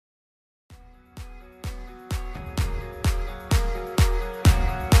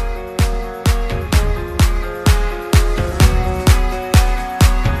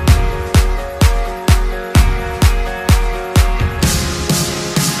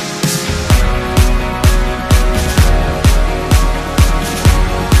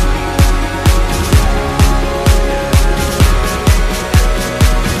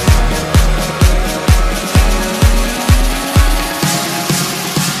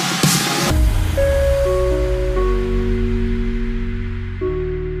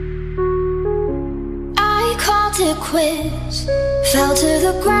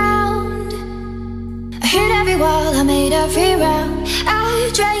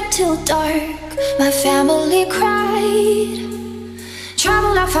drank till dark, my family cried.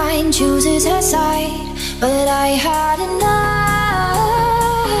 Trouble I find chooses her side, but I had enough.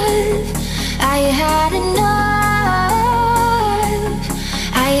 I had enough.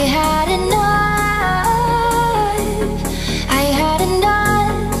 I had enough. I had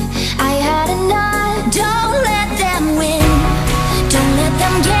enough. I had enough. Don't let them win. Don't let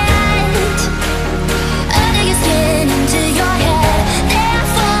them get under your skin, into your head. They're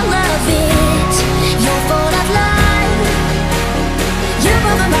full of it. You're full of love. You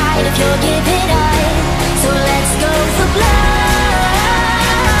prove them right if you'll give it up. So let's go for blood.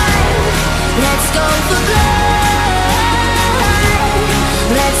 Let's go for blood.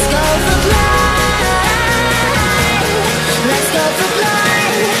 Let's go for blood. Let's go for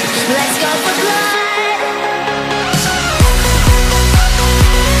blood. Let's go for blood.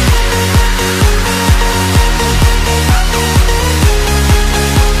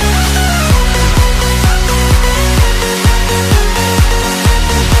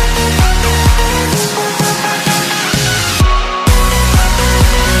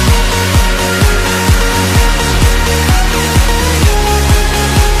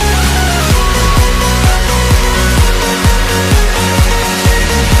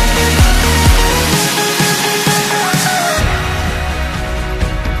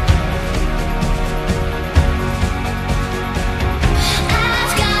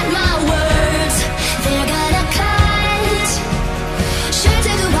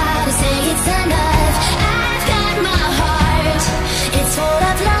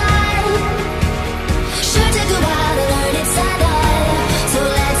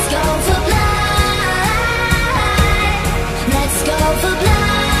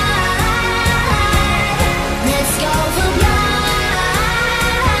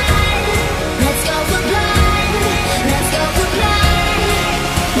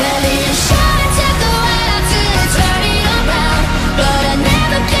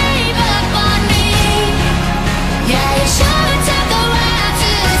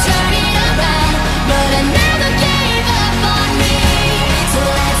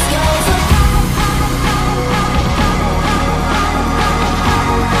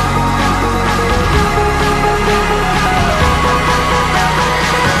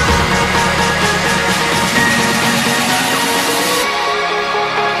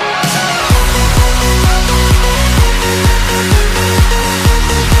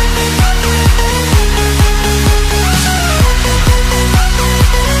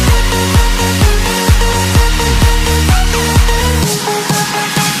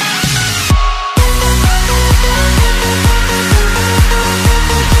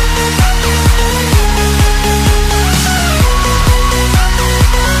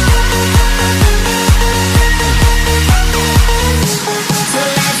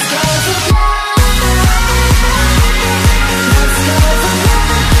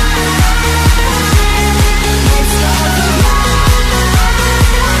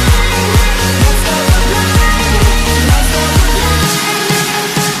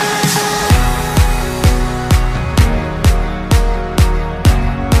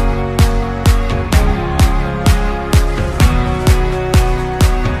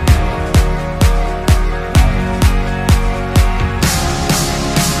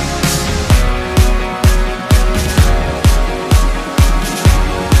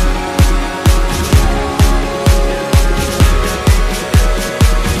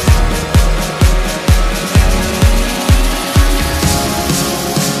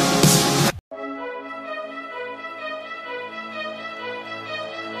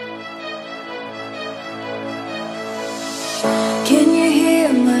 Can you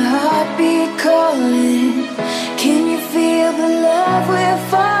hear my heartbeat calling? Can you feel the love we're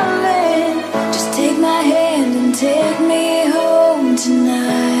falling?